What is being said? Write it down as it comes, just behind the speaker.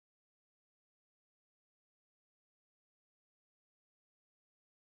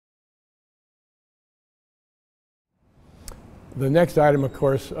The next item, of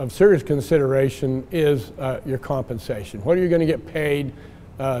course, of serious consideration is your compensation. What are you going to get paid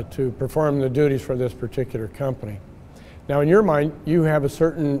to perform the duties for this particular company? Now, in your mind, you have a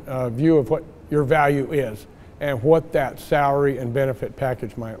certain view of what your value is and what that salary and benefit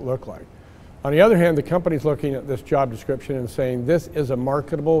package might look like. On the other hand, the company's looking at this job description and saying this is a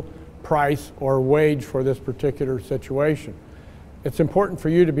marketable price or wage for this particular situation. It's important for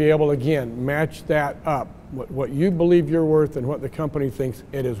you to be able, again, match that up, what you believe you're worth and what the company thinks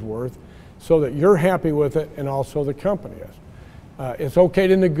it is worth, so that you're happy with it and also the company is. It's okay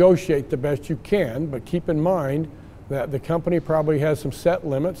to negotiate the best you can, but keep in mind that the company probably has some set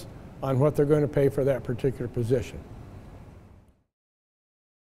limits on what they're going to pay for that particular position.